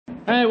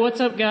Alright,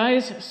 what's up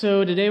guys?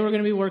 So today we're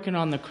going to be working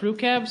on the crew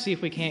cab, see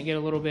if we can't get a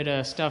little bit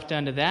of stuff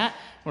done to that.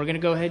 We're going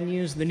to go ahead and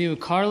use the new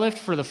car lift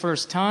for the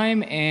first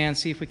time and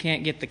see if we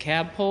can't get the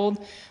cab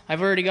pulled.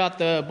 I've already got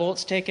the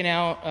bolts taken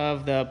out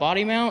of the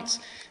body mounts.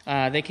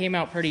 They came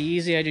out pretty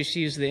easy. I just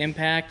used the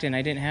impact and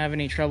I didn't have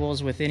any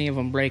troubles with any of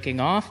them breaking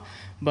off.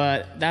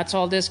 But that's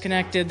all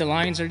disconnected. The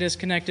lines are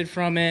disconnected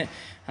from it.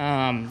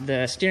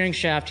 The steering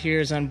shaft here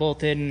is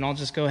unbolted, and I'll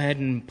just go ahead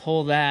and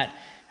pull that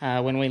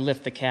when we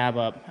lift the cab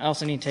up. I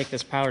also need to take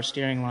this power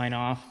steering line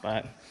off,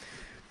 but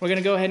we're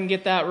gonna go ahead and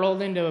get that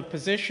rolled into a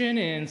position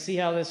and see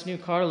how this new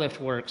car lift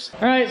works.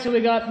 All right, so we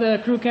got the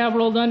crew cab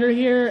rolled under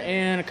here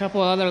and a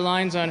couple other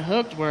lines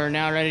unhooked. We're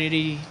now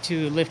ready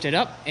to lift it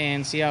up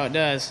and see how it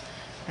does.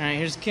 All right,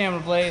 here's the camera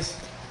blaze.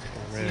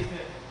 See if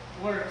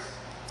it works.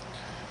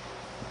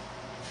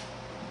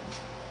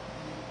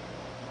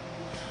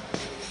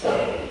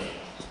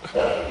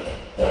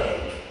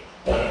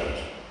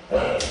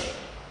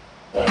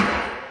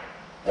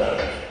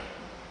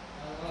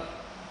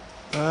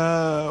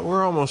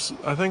 We're almost,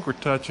 I think we're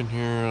touching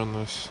here on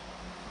this,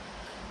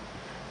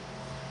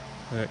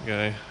 that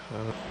guy.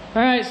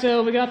 All right,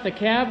 so we got the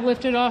cab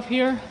lifted off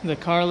here. The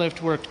car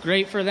lift worked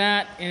great for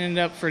that. Ended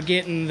up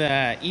forgetting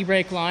the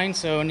e-brake line,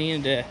 so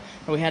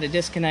we had to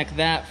disconnect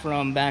that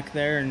from back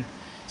there and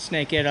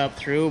snake it up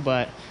through.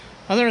 But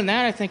other than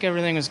that, I think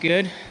everything was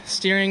good.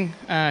 Steering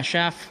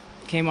shaft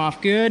came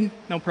off good,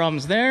 no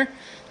problems there.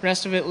 The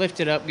rest of it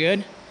lifted up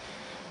good.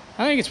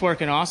 I think it's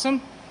working awesome.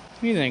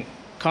 What do you think?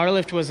 Car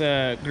lift was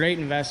a great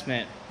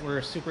investment.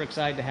 We're super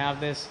excited to have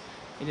this.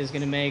 It is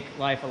going to make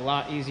life a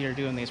lot easier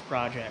doing these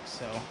projects.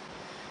 So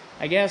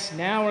I guess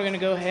now we're going to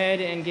go ahead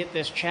and get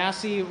this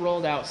chassis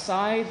rolled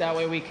outside. That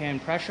way we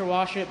can pressure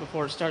wash it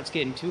before it starts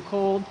getting too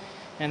cold.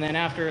 And then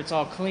after it's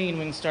all clean,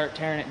 we can start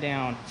tearing it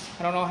down.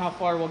 I don't know how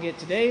far we'll get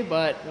today,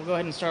 but we'll go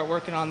ahead and start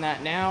working on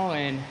that now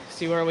and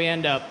see where we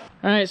end up.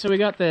 All right, so we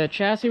got the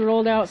chassis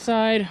rolled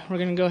outside. We're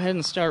gonna go ahead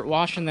and start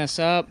washing this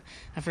up.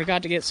 I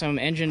forgot to get some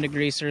engine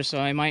degreaser, so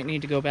I might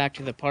need to go back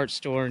to the parts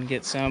store and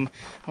get some.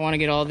 I wanna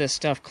get all this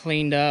stuff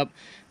cleaned up.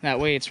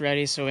 That way it's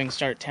ready so we can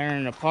start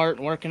tearing it apart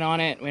and working on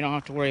it. We don't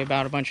have to worry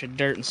about a bunch of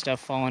dirt and stuff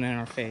falling in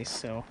our face.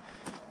 So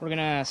we're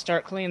gonna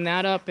start cleaning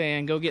that up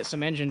and go get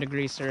some engine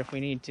degreaser if we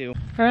need to.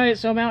 All right,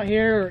 so I'm out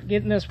here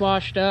getting this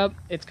washed up.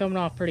 It's coming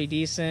off pretty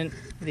decent.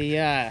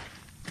 The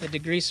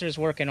degreaser is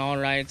working all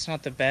right. It's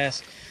not the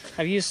best.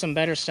 I've used some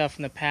better stuff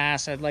in the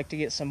past. I'd like to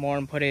get some more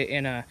and put it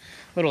in a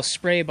little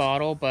spray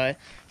bottle, but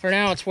for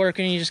now it's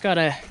working. You just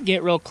gotta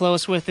get real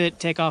close with it,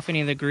 take off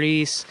any of the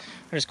grease.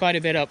 There's quite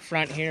a bit up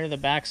front here. The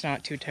back's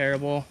not too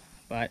terrible,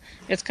 but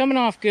it's coming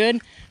off good.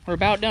 We're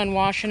about done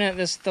washing it.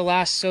 This is the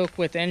last soak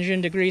with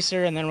engine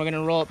degreaser, and then we're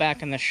gonna roll it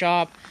back in the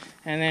shop,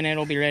 and then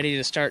it'll be ready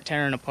to start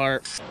tearing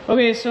apart.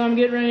 Okay, so I'm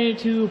getting ready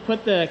to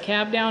put the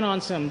cab down on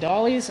some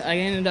dollies. I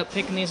ended up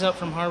picking these up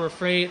from Harbor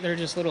Freight. They're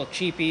just little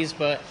cheapies,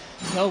 but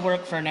they'll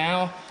work for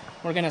now.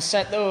 We're gonna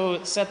set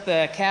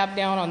the cab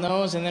down on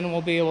those, and then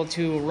we'll be able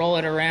to roll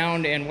it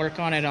around and work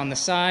on it on the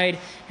side.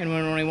 And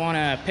when we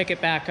wanna pick it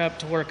back up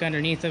to work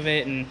underneath of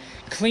it and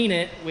clean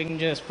it, we can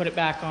just put it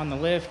back on the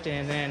lift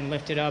and then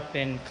lift it up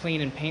and clean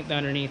and paint the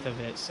underneath of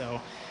it.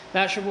 So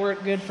that should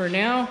work good for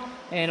now,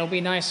 and it'll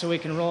be nice so we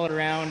can roll it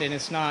around and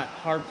it's not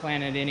hard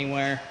planted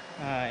anywhere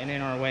and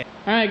in our way.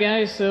 All right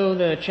guys, so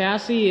the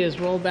chassis is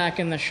rolled back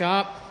in the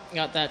shop.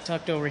 Got that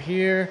tucked over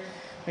here.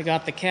 We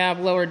got the cab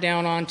lowered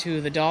down onto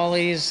the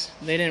dollies.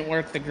 They didn't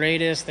work the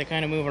greatest. They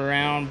kind of move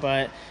around,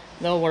 but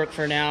they'll work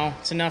for now.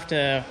 It's enough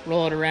to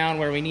roll it around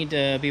where we need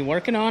to be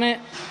working on it.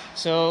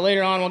 So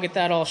later on, we'll get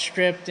that all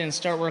stripped and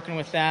start working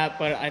with that,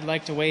 but I'd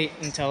like to wait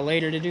until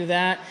later to do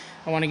that.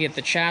 I want to get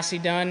the chassis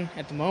done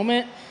at the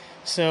moment.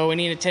 So we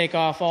need to take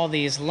off all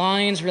these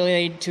lines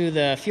related to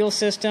the fuel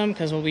system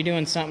because we'll be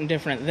doing something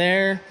different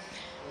there.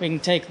 We can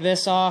take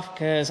this off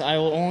because I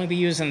will only be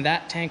using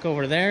that tank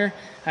over there.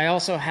 I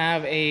also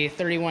have a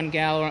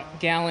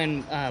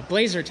 31-gallon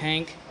blazer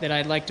tank that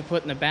I'd like to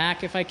put in the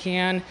back if I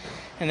can.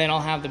 And then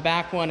I'll have the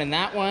back one and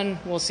that one.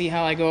 We'll see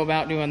how I go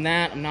about doing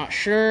that. I'm not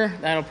sure.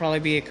 That'll probably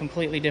be a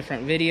completely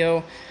different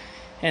video.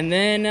 And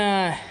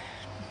then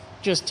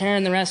just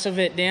tearing the rest of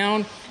it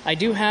down. I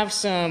do have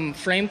some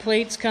frame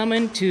plates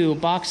coming to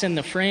box in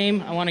the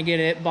frame. I want to get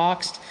it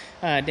boxed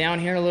down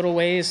here a little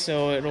ways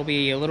so it'll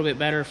be a little bit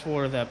better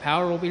for the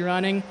power we'll be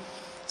running.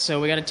 So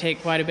we got to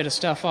take quite a bit of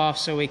stuff off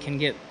so we can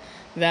get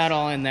that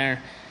all in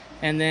there,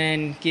 and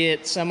then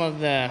get some of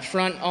the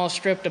front all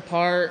stripped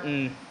apart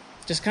and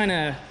just kind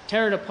of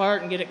tear it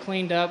apart and get it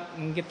cleaned up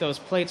and get those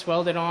plates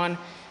welded on,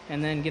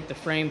 and then get the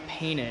frame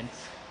painted.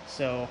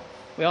 So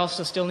we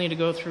also still need to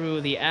go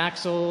through the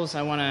axles.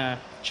 I want to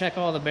check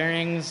all the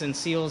bearings and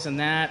seals and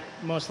that,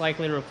 most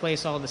likely to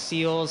replace all the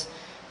seals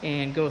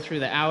and go through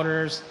the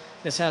outers.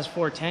 This has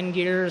 410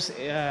 gears.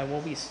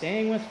 We'll be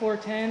staying with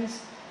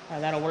 410s.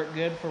 That'll work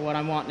good for what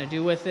I'm wanting to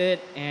do with it,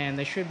 and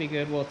they should be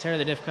good. We'll tear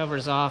the diff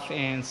covers off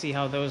and see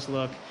how those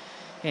look,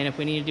 and if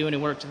we need to do any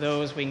work to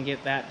those, we can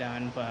get that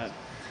done. But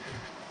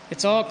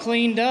it's all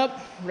cleaned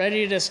up,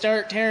 ready to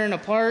start tearing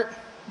apart.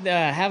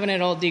 having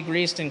it all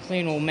degreased and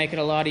clean will make it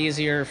a lot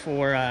easier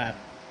for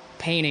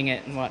painting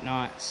it and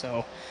whatnot.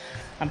 So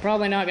I'm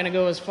probably not going to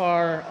go as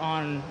far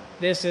on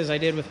this as I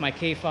did with my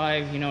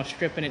K5, you know,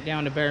 stripping it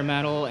down to bare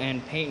metal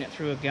and painting it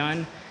through a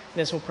gun.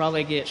 This will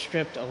probably get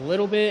stripped a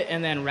little bit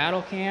and then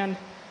rattle canned.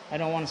 I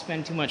don't want to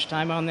spend too much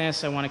time on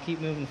this. I want to keep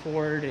moving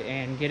forward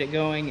and get it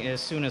going as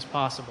soon as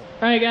possible.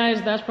 All right,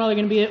 guys, that's probably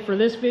going to be it for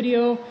this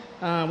video.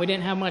 We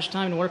didn't have much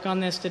time to work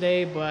on this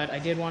today, but I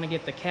did want to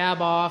get the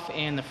cab off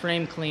and the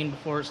frame clean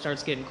before it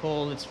starts getting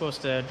cold. It's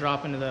supposed to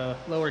drop into the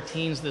lower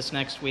teens this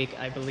next week,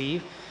 I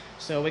believe.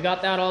 So we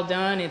got that all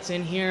done. It's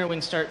in here. We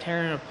can start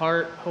tearing it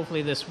apart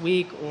hopefully this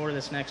week or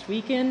this next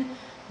weekend.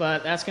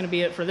 But that's going to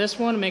be it for this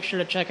one. Make sure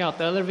to check out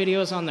the other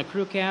videos on the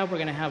crew cab. We're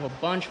going to have a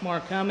bunch more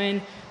coming.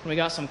 And we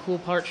got some cool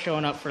parts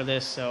showing up for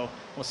this. So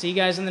we'll see you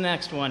guys in the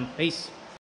next one. Peace.